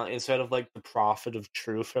the instead of like the Prophet of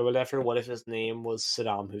Truth or whatever? What if his name was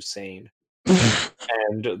Saddam Hussein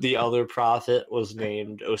and the other prophet was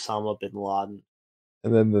named Osama bin Laden?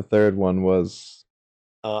 And then the third one was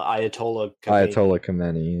Ayatollah Khomeini. Ayatollah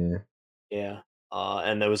Khomeini. Yeah.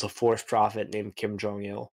 And there was a fourth prophet named Kim Jong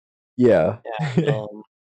Il. Yeah. And,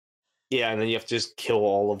 yeah, and then you have to just kill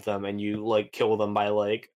all of them, and you like kill them by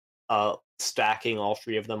like stacking all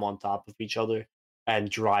three of them on top of each other and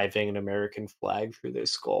driving an American flag through their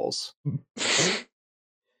skulls.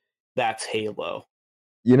 That's Halo.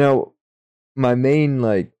 You know, my main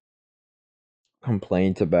like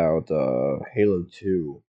complaint about Halo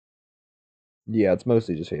 2. Yeah, it's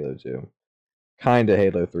mostly just Halo 2. Kinda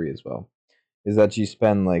Halo 3 as well. Is that you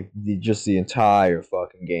spend like the entire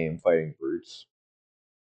fucking game fighting brutes.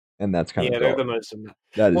 And that's kind of they're the most.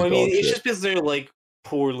 That is well, I mean, dog it's shit. just because they're like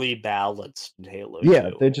poorly balanced in Halo.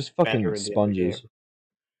 Yeah, 2. they're just Better fucking in the other sponges. game.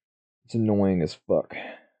 It's annoying as fuck.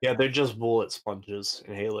 Yeah, they're just bullet sponges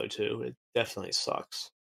in Halo 2. It definitely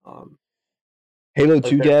sucks. Halo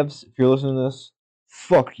 2 devs, if you're listening to this,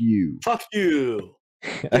 fuck you. Fuck you.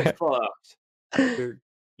 Get fucked.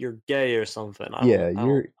 You're gay or something.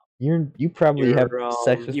 You probably have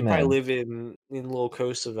sex with you men. probably live in little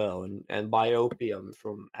Kosovo and buy opium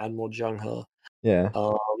from Admiral Jung Ho. Yeah.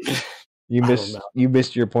 You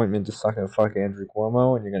missed your appointment to suck and fuck Andrew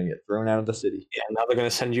Cuomo, and you're gonna get thrown out of the city. Yeah, now they're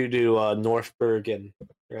gonna send you to North Bergen.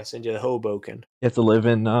 They're gonna send you to Hoboken. You have to live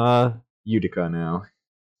in Utica now.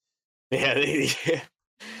 Yeah, yeah,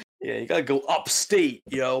 you gotta go upstate,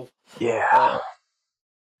 yo. Yeah.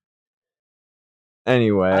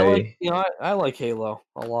 Anyway, I like Halo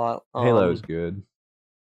a lot. Halo's good.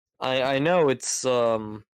 I know it's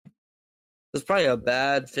probably a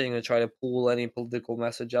bad thing to try to pull any political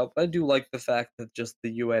message out, but I do like the fact that just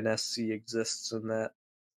the UNSC exists in that.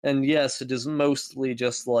 And yes, it is mostly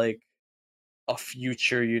just like a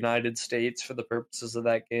future United States for the purposes of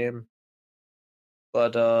that game.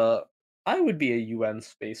 But I would be a UN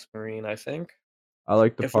Space Marine, I think. I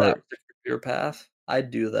like the part. If that was a career path,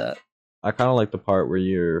 I'd do that. I kind of like the part where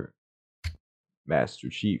you're Master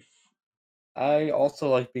Chief. I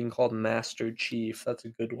also like being called Master Chief. That's a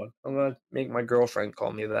good one. I'm gonna make my girlfriend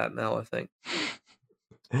call me that now, I think.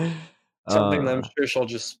 Something that I'm sure she'll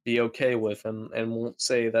just be okay with and won't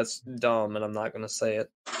say that's dumb, and I'm not gonna say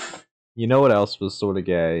it. You know what else was sort of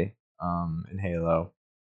gay in Halo?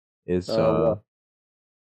 Is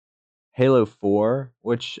Halo 4,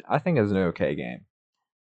 which I think is an okay game.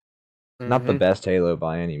 Mm-hmm. Not the best Halo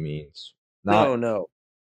by any means. No.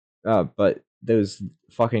 But those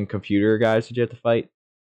fucking computer guys that you have to fight,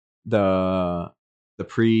 the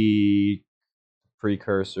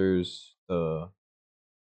precursors, whatever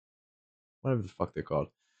the fuck they're called,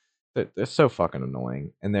 they're so fucking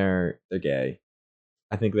annoying, and they're gay.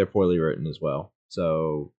 I think they're poorly written as well.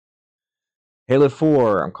 So Halo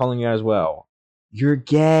 4, I'm calling you as well. You're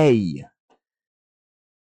gay.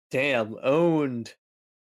 Damn, owned.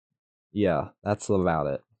 Yeah, that's about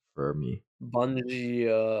it for me. Bungie,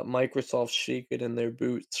 Microsoft shaking in their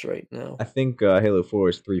boots right now. I think Halo 4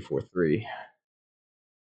 is 343.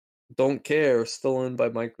 Don't care. Still owned by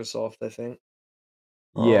Microsoft, I think.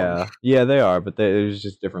 Yeah, they are, but there's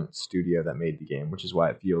just a different studio that made the game, which is why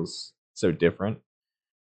it feels so different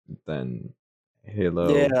than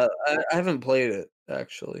Halo. Yeah, I haven't played it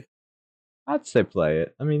actually. I'd say play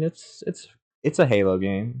it. I mean, it's a Halo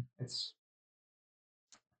game.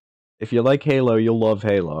 If you like Halo, you'll love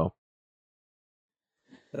Halo.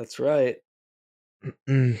 That's right.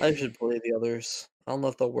 I should play the others. I don't know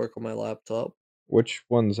if they'll work on my laptop. Which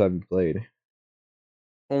ones have you played?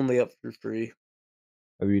 Only up for free.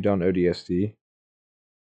 Have you done ODST?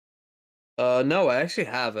 No, I actually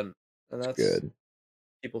haven't. And that's good.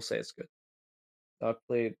 People say it's good. I've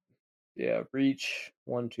played, Reach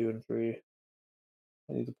 1, 2, and 3.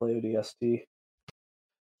 I need to play ODST.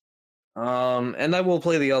 And I will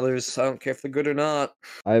play the others. I don't care if they're good or not.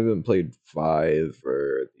 I haven't played 5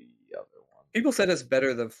 or the other one. People said it's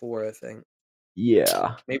better than 4, I think.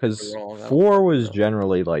 Yeah, Maybe because you're wrong. I don't 4 was know.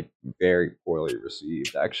 generally like very poorly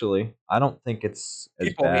received. Actually, I don't think it's as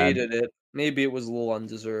People bad. hated it. Maybe it was a little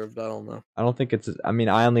undeserved. I don't know. I don't think it's. I mean,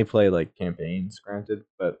 I only play like campaigns, granted,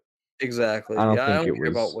 but I Exactly. don't Yeah, I think don't it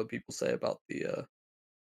care about was. what people say about the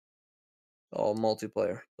all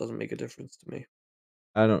multiplayer. Doesn't make a difference to me.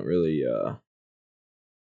 I don't really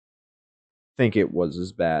think it was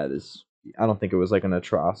as bad as. I don't think it was like an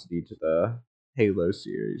atrocity to the Halo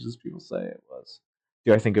series, as people say it was.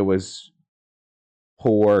 Do I think it was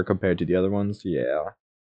poor compared to the other ones? Yeah.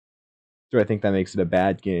 Do I think that makes it a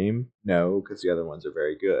bad game? No, because the other ones are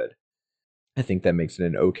very good. I think that makes it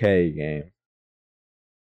an okay game.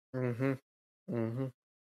 Mm-hmm. Mm-hmm.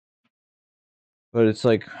 But it's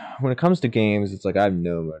like when it comes to games, it's like I have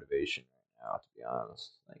no motivation right now, to be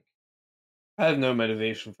honest. Like I have no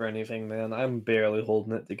motivation for anything, man. I'm barely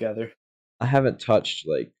holding it together. I haven't touched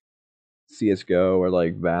like CS:GO or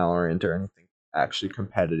like Valorant or anything actually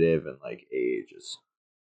competitive in like ages.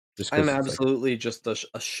 Just I'm because it's like absolutely just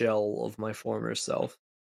a shell of my former self.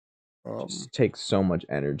 just takes so much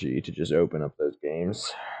energy to just open up those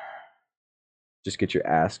games. Just get your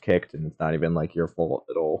ass kicked, and it's not even like your fault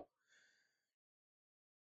at all.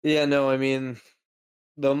 Yeah, no, I mean,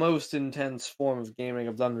 the most intense form of gaming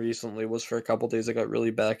I've done recently was for a couple days. I got really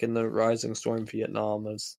back into Rising Storm Vietnam.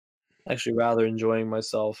 I was actually rather enjoying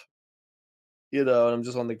myself. And I'm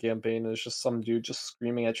just on the campaign, and it's just some dude just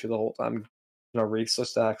screaming at you the whole time in a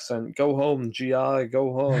racist accent. Go home, GI,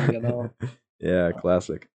 go home. Yeah,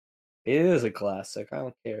 classic. It is a classic. I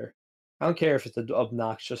don't care. I don't care if it's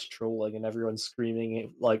obnoxious trolling and everyone's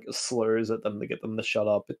screaming like slurs at them to get them to shut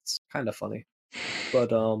up. It's kind of funny.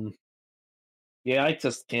 But yeah, I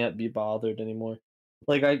just can't be bothered anymore.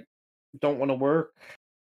 Like I don't want to work.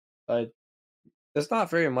 I There's not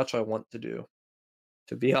very much I want to do,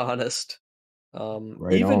 to be honest.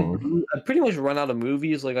 Right Even on. I pretty much run out of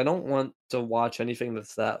movies. Like I don't want to watch anything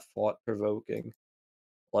that's that thought provoking.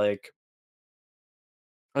 Like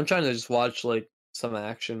I'm trying to just watch like some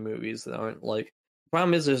action movies that aren't like.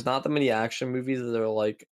 Problem is, there's not that many action movies that are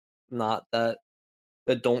like not that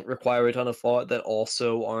don't require a ton of thought that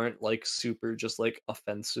also aren't like super just like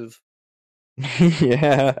offensive. Yeah.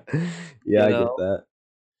 Yeah, You I get know, that.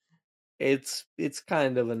 it's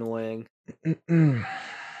kind of annoying.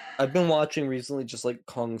 I've been watching recently just like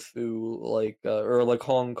kung fu like or like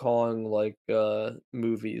Hong Kong like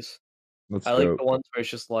movies. That's I like dope. the ones where it's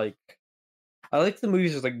just like I like the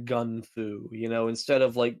movies with like gun fu, instead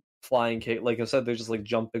of like flying kick like instead they're just like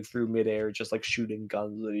jumping through midair, just like shooting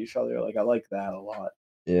guns at each other. Like I like that a lot.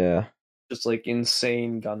 Yeah. Just like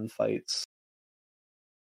insane gunfights.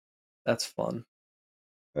 That's fun.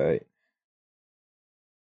 Right.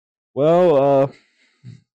 Well,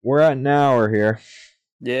 we're at an hour here.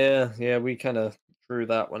 Yeah, we kind of drew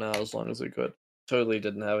that one out as long as we could. Totally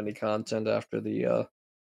didn't have any content after the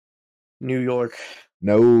New York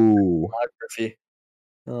No. biography.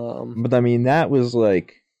 But I mean, that was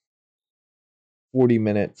like 40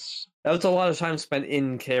 minutes. That was a lot of time spent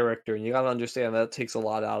in character, and you gotta understand that takes a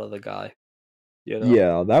lot out of the guy. You know.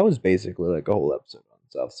 Yeah, that was basically like a whole episode on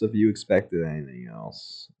stuff. So if you expected anything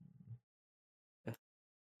else,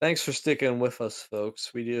 Thanks for sticking with us,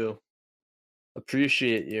 folks. We do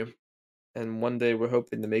appreciate you, and one day we're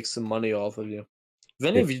hoping to make some money off of you. If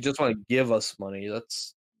any if of you just want to give us money,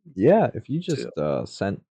 that's yeah, if you too. just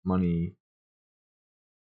sent money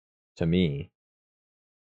to me,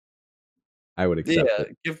 I would accept Yeah,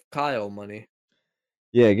 it. give Kyle money.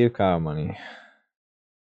 Yeah, give Kyle money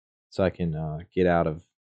so I can get out of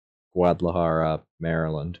Guadalajara,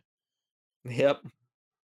 Maryland. Yep,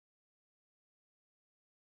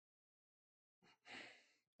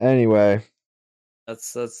 Anyway,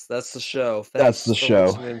 that's the show. that's the Thanks for show.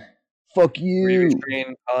 listening. Fuck Gravy you.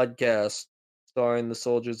 Train podcast starring the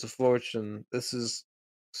Soldiers of Fortune. This is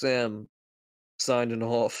Sam signing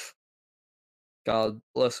off. God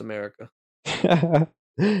bless America.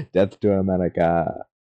 Death to America.